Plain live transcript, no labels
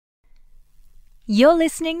You're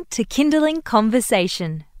listening to Kindling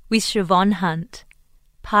Conversation with Siobhan Hunt,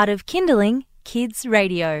 part of Kindling Kids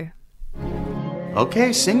Radio.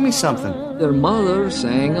 Okay, sing me something. Their mother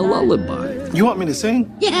sang a lullaby. You want me to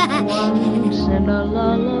sing? Yeah. Once in a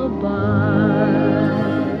lullaby.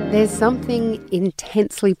 There's something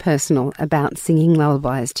intensely personal about singing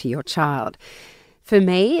lullabies to your child. For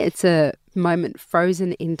me, it's a moment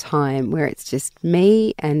frozen in time where it's just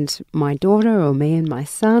me and my daughter or me and my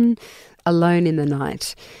son alone in the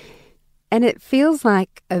night. And it feels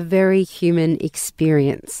like a very human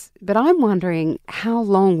experience. But I'm wondering how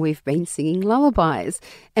long we've been singing lullabies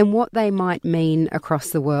and what they might mean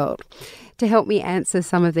across the world. To help me answer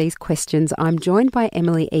some of these questions, I'm joined by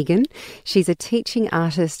Emily Egan. She's a teaching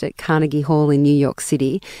artist at Carnegie Hall in New York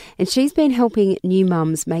City, and she's been helping new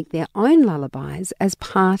mums make their own lullabies as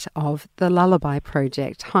part of the Lullaby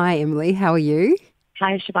Project. Hi, Emily. How are you?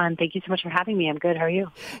 Hi, Siobhan. Thank you so much for having me. I'm good. How are you?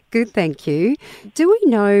 Good, thank you. Do we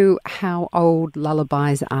know how old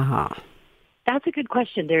lullabies are? That's a good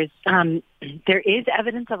question. There is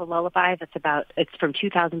evidence of a lullaby it's from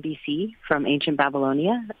 2000 BC from ancient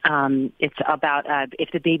Babylonia. It's about if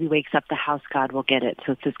the baby wakes up, the house god will get it.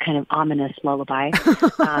 So it's this kind of ominous lullaby.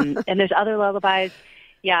 And there's other lullabies.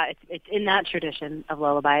 Yeah, it's in that tradition of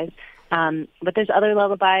lullabies. But there's other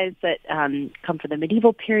lullabies that come from the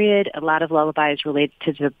medieval period. A lot of lullabies relate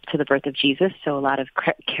to the birth of Jesus, so a lot of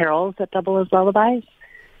carols that double as lullabies.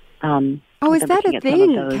 Is that a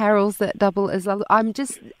thing? Carols that double as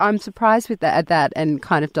lullabies? I'm surprised with that and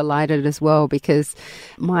kind of delighted as well, because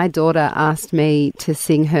my daughter asked me to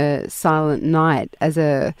sing her Silent Night as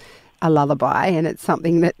a lullaby, and it's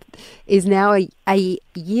something that is now a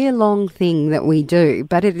year-long thing that we do.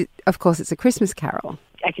 But of course, it's a Christmas carol.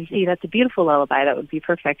 I can see that's a beautiful lullaby. That would be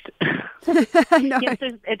perfect. Yes,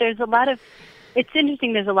 there's a lot of. It's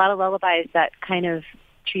interesting. There's a lot of lullabies that kind of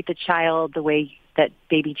treat the child the way that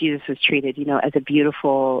baby Jesus was treated. You know, as a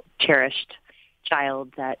beautiful, cherished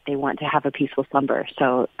child that they want to have a peaceful slumber.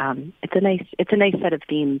 So it's a nice set of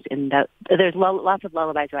themes. In that there's lots of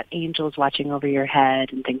lullabies about angels watching over your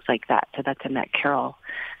head and things like that. So that's in that carol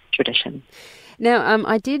tradition. Now,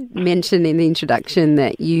 I did mention in the introduction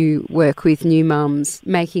that you work with new mums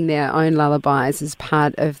making their own lullabies as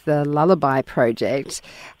part of the Lullaby Project.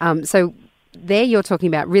 So there you're talking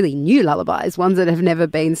about really new lullabies, ones that have never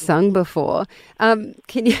been sung before.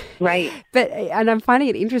 Can you? Right. And I'm finding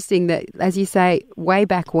it interesting that, as you say, way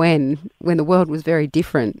back when the world was very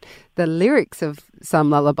different, the lyrics of some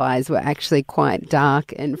lullabies were actually quite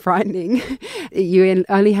dark and frightening. You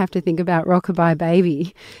only have to think about Rockabye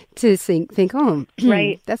Baby to think,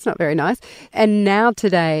 right, that's not very nice. And now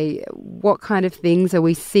today, what kind of things are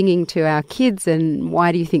we singing to our kids, and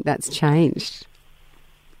why do you think that's changed?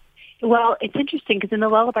 Well, it's interesting because in the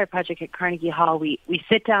Lullaby Project at Carnegie Hall, we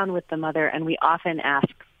sit down with the mother and we often ask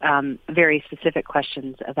very specific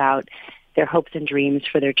questions about their hopes and dreams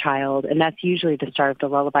for their child, and that's usually the start of the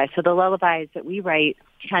lullaby. So the lullabies that we write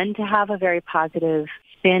tend to have a very positive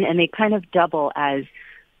spin, and they kind of double as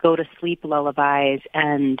go-to-sleep lullabies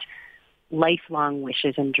and lifelong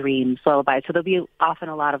wishes and dreams lullabies. So there'll be often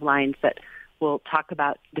a lot of lines that will talk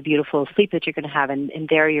about the beautiful sleep that you're going to have, and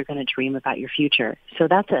there you're going to dream about your future. So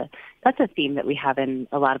that's a theme that we have in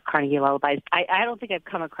a lot of Carnegie lullabies. I don't think I've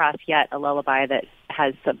come across yet a lullaby that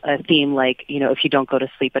has a theme like, you know, if you don't go to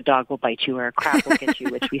sleep, a dog will bite you or a crab will get you,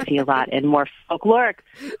 which we see a lot in more folkloric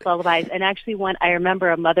lullabies. And actually I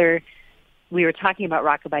remember a mother, we were talking about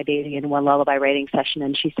Rockabye Baby in one lullaby writing session,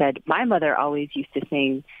 and she said, my mother always used to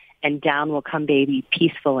sing, and down will come baby,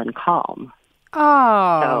 peaceful and calm.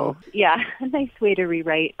 Oh. So, yeah, a nice way to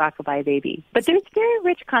rewrite Rockabye Baby. But there's very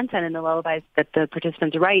rich content in the lullabies that the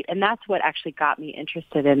participants write, and that's what actually got me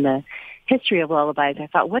interested in the history of lullabies. I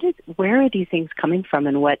thought, where are these things coming from,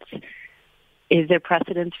 and is there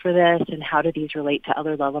precedence for this, and how do these relate to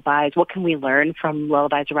other lullabies? What can we learn from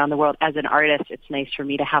lullabies around the world? As an artist, it's nice for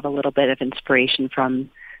me to have a little bit of inspiration from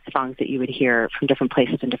songs that you would hear from different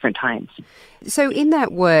places and different times. So in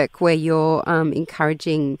that work where you're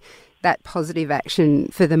encouraging that positive action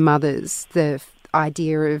for the mothers, the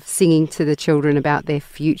idea of singing to the children about their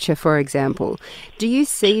future, for example, do you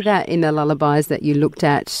see that in the lullabies that you looked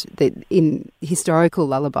at, that in historical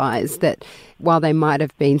lullabies, that while they might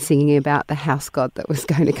have been singing about the house god that was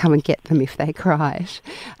going to come and get them if they cried,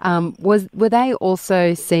 were they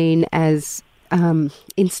also seen as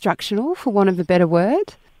instructional, for want of a better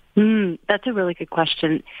word? That's a really good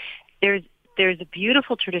question. There's a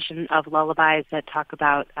beautiful tradition of lullabies that talk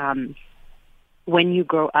about when you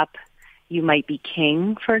grow up, you might be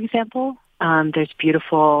king, for example. There's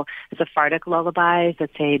beautiful Sephardic lullabies that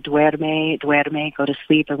say duerme, duerme, go to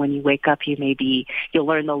sleep, and when you wake up, you'll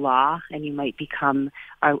learn the law, and you might become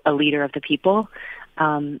a leader of the people.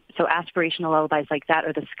 So aspirational lullabies like that,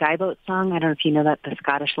 or the Skyboat song. I don't know if you know that the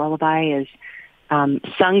Scottish lullaby is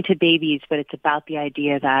sung to babies, but it's about the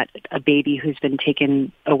idea that a baby who's been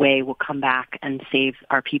taken away will come back and save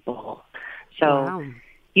our people. So wow.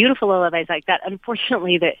 Beautiful lullabies like that.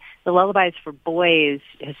 Unfortunately, the lullabies for boys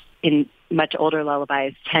in much older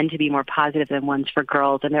lullabies tend to be more positive than ones for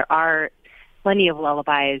girls. And there are plenty of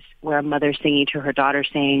lullabies where a mother's singing to her daughter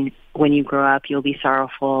saying, when you grow up, you'll be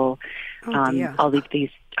sorrowful. All these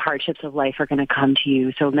hardships of life are going to come to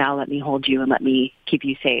you. So now let me hold you and let me keep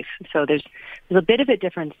you safe. So there's a bit of a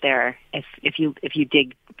difference there if you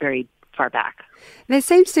dig very far back. There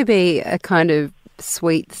seems to be a kind of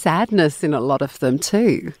sweet sadness in a lot of them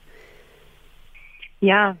too.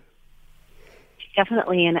 Yeah,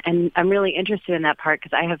 definitely. And I'm really interested in that part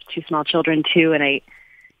because I have 2 small children too, and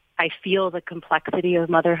I feel the complexity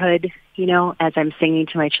of motherhood, as I'm singing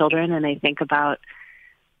to my children, and I think about,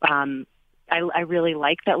 I really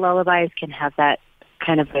like that lullabies can have that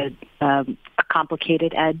kind of a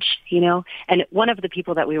complicated edge, And one of the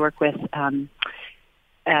people that we work with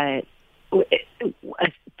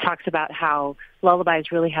talks about how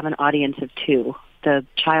lullabies really have an audience of 2, the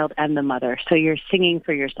child and the mother. So you're singing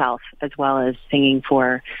for yourself as well as singing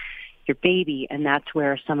for your baby, and that's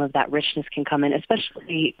where some of that richness can come in,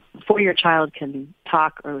 especially before your child can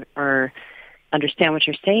talk or understand what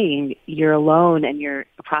you're saying. You're alone and you're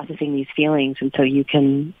processing these feelings, and so you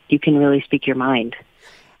can really speak your mind.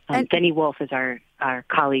 Benny Wolf is our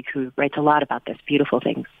colleague who writes a lot about this, beautiful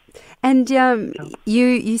things. And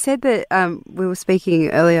you said that we were speaking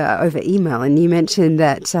earlier over email, and you mentioned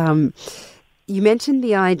that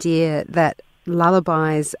the idea that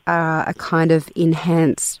lullabies are a kind of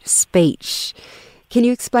enhanced speech. Can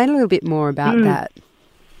you explain a little bit more about that?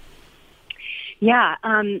 Yeah,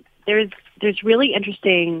 there's really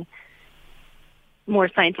interesting, more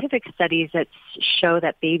scientific studies that show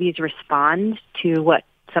that babies respond to what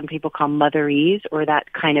some people call motherese, or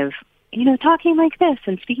that kind of, talking like this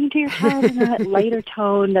and speaking to your child in a lighter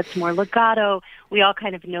tone that's more legato. We all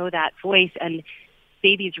kind of know that voice, and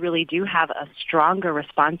babies really do have a stronger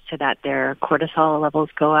response to that. Their cortisol levels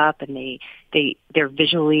go up, and they're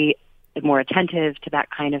visually more attentive to that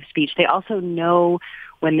kind of speech. They also know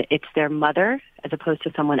when it's their mother as opposed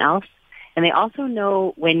to someone else, and they also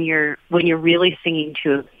know when you're really singing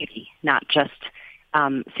to a baby, not just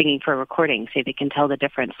singing for a recording, so they can tell the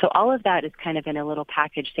difference. So all of that is kind of in a little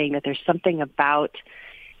package saying that there's something about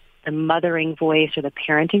the mothering voice or the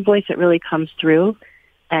parenting voice that really comes through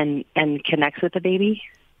and connects with the baby.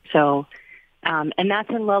 So, and that's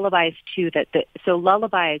in lullabies too, so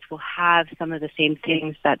lullabies will have some of the same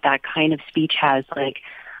things that kind of speech has, like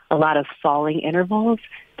a lot of falling intervals.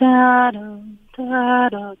 Da-da,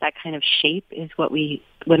 da-da. That kind of shape is what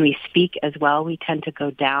when we speak as well, we tend to go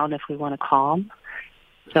down if we want to calm.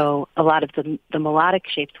 So a lot of the melodic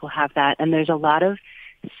shapes will have that. And there's a lot of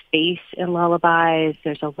space in lullabies.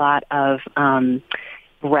 There's a lot of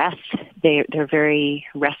rest. They're very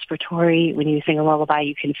respiratory. When you sing a lullaby,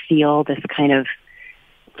 you can feel this kind of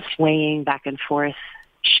swaying back and forth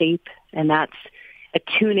shape. And that's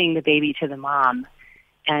attuning the baby to the mom.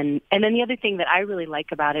 And then the other thing that I really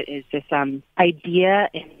like about it is this idea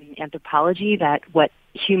in anthropology that what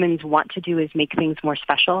humans want to do is make things more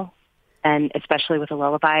special. And especially with a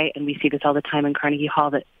lullaby, and we see this all the time in Carnegie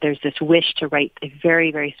Hall, that there's this wish to write a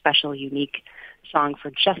very, very special, unique song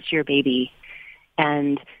for just your baby.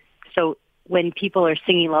 And so when people are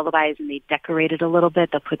singing lullabies and they decorate it a little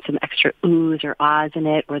bit, they'll put some extra oohs or ahs in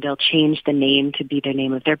it, or they'll change the name to be the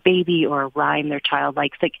name of their baby or a rhyme their child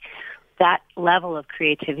likes. Like, that level of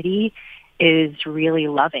creativity is really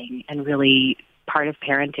loving and really part of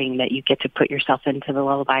parenting, that you get to put yourself into the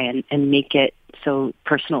lullaby and make it so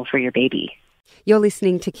personal for your baby. You're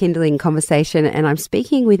listening to Kindling Conversation, and I'm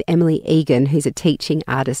speaking with Emily Egan, who's a teaching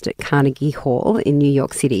artist at Carnegie Hall in New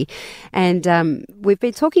York City. And we've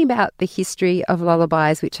been talking about the history of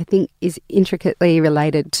lullabies, which I think is intricately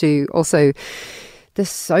related to also the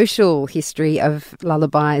social history of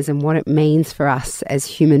lullabies and what it means for us as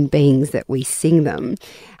human beings that we sing them.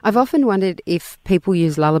 I've often wondered if people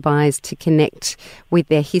use lullabies to connect with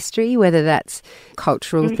their history, whether that's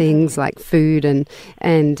cultural things like food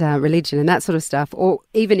and religion and that sort of stuff, or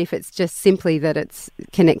even if it's just simply that it's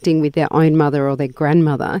connecting with their own mother or their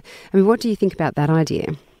grandmother. I mean, what do you think about that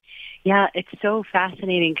idea? Yeah, it's so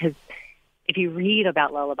fascinating because if you read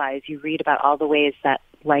about lullabies, you read about all the ways that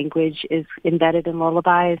language is embedded in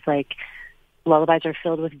lullabies. Like lullabies are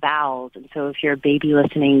filled with vowels. And so if you're a baby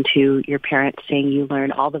listening to your parents sing, you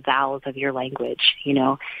learn all the vowels of your language, you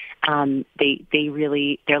know.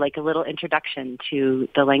 They're like a little introduction to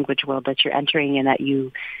the language world that you're entering, and that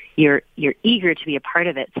you're eager to be a part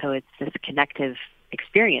of it. So it's this connective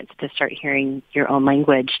experience to start hearing your own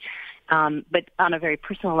language. But on a very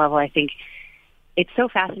personal level, I think it's so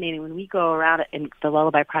fascinating when we go around in the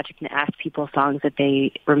Lullaby Project and ask people songs that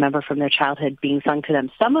they remember from their childhood being sung to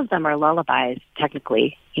them. Some of them are lullabies,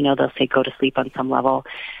 technically. You know, they'll say go to sleep on some level.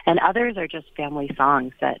 And others are just family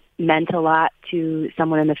songs that meant a lot to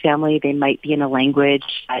someone in the family. They might be in a language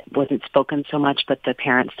that wasn't spoken so much, but the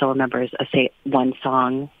parent still remembers, say, one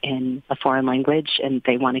song in a foreign language, and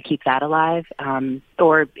they want to keep that alive.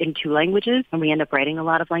 Or in two languages, and we end up writing a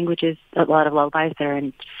lot of languages, a lot of lullabies that are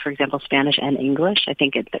in, for example, Spanish and English. I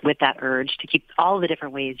think with that urge to keep all the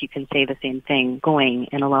different ways you can say the same thing going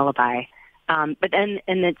in a lullaby. But then,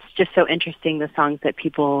 and it's just so interesting, the songs that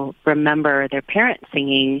people remember their parents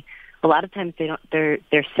singing, a lot of times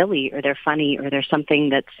they're silly, or they're funny, or there's something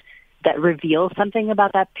that reveals something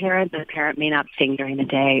about that parent. The parent may not sing during the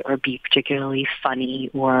day or be particularly funny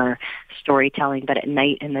or storytelling, but at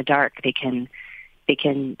night in the dark they can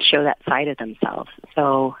show that side of themselves.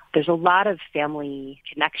 So there's a lot of family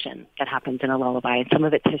connection that happens in a lullaby, and some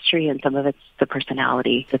of it's history and some of it's the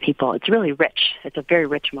personality, the people. It's really rich. It's a very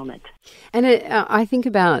rich moment. And I think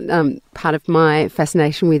about part of my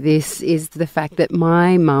fascination with this is the fact that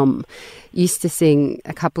my mum used to sing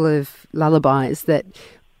a couple of lullabies that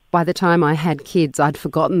by the time I had kids, I'd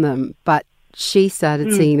forgotten them, but she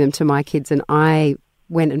started singing them to my kids, and I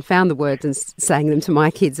went and found the words and sang them to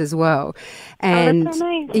my kids as well. And that's so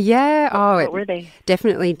nice. Yeah, what were they?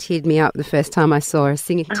 Definitely teared me up the first time I saw her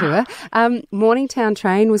singing to her. Morningtown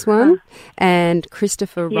Train was one, and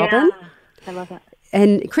Christopher Robin. I love that.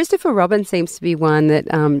 And Christopher Robin seems to be one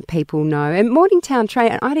that people know. And Morningtown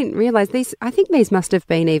Train, I didn't realise these. I think these must have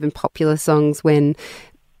been even popular songs when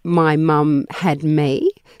my mum had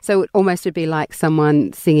me. So it almost would be like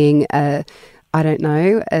someone singing a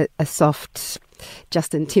soft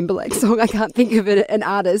Justin Timberlake song. I can't think of an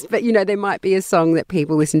artist, but you know, there might be a song that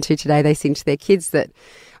people listen to today, they sing to their kids that,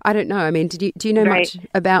 I don't know. I mean, do you know much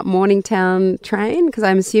about Morningtown Train? Because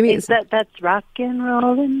I'm assuming that's rockin',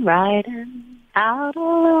 rollin', riding out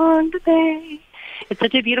along the bay. It's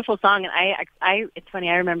such a beautiful song, and it's funny,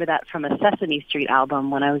 I remember that from a Sesame Street album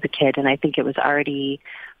when I was a kid, and I think it was already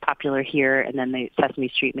popular here, and then Sesame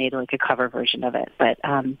Street made like a cover version of it. But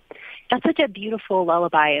that's such a beautiful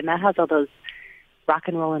lullaby, and that has all those rock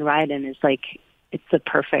and roll and riding is like, it's the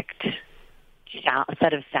perfect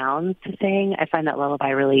set of sounds to sing. I find that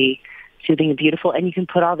lullaby really soothing and beautiful, and you can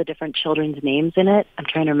put all the different children's names in it. I'm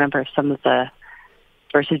trying to remember some of the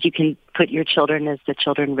verses. You can put your children as the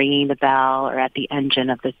children ringing the bell or at the engine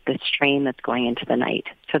of this train that's going into the night.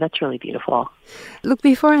 So that's really beautiful. Look,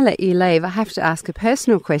 before I let you leave, I have to ask a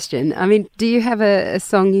personal question. I mean, do you have a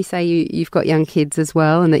song, you say you've got young kids as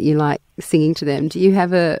well and that you like singing to them. Do you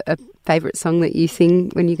have a favourite song that you sing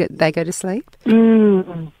when they go to sleep?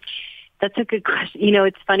 That's a good question. You know,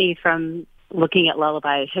 it's funny, from looking at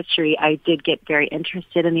lullaby history, I did get very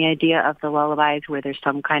interested in the idea of the lullabies where there's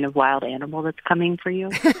some kind of wild animal that's coming for you,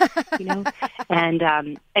 you know,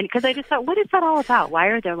 and because I just thought, what is that all about? Why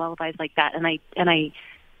are there lullabies like that? And I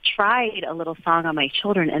tried a little song on my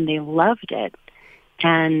children, and they loved it,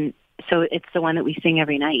 and so it's the one that we sing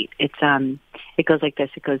every night. It goes like this.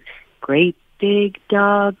 It goes, great big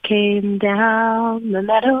dog came down the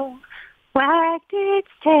meadow, wagged its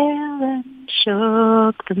tail and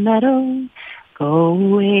shook the meadow. Go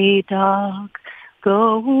away, dog,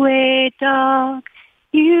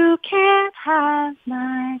 you can't have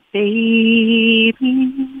my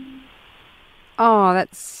baby. Oh,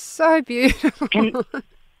 that's so beautiful. And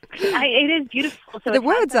it is beautiful. So the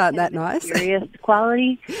words aren't that nice. Serious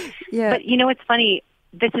quality. Yeah. But you know what's funny?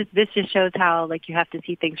 This just shows how, like, you have to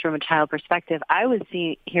see things from a child perspective. I was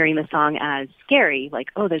hearing the song as scary, like,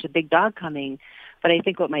 oh, there's a big dog coming. But I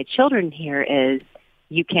think what my children hear is,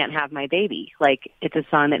 you can't have my baby. Like, it's a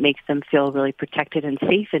song that makes them feel really protected and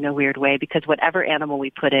safe in a weird way, because whatever animal we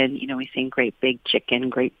put in, you know, we sing great big chicken,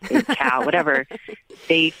 great big cow, whatever,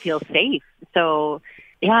 they feel safe. So,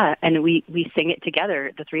 yeah, and we sing it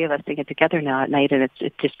together. The three of us sing it together now at night, and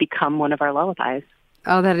it's just become one of our lullabies.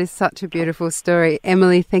 Oh, that is such a beautiful story.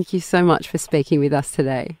 Emily, thank you so much for speaking with us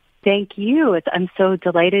today. Thank you. I'm so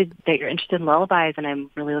delighted that you're interested in lullabies, and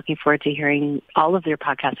I'm really looking forward to hearing all of your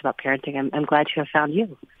podcasts about parenting. I'm glad to have found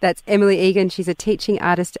you. That's Emily Egan. She's a teaching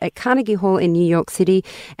artist at Carnegie Hall in New York City.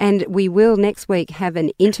 And we will next week have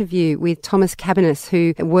an interview with Thomas Cabanis,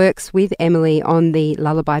 who works with Emily on the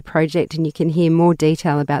Lullaby Project, and you can hear more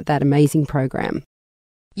detail about that amazing program.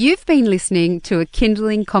 You've been listening to a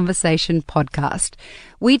Kindling Conversation podcast.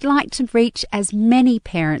 We'd like to reach as many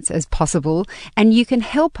parents as possible, and you can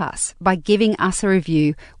help us by giving us a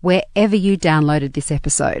review wherever you downloaded this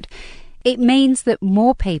episode. It means that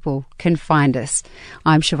more people can find us.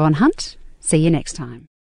 I'm Siobhan Hunt. See you next time.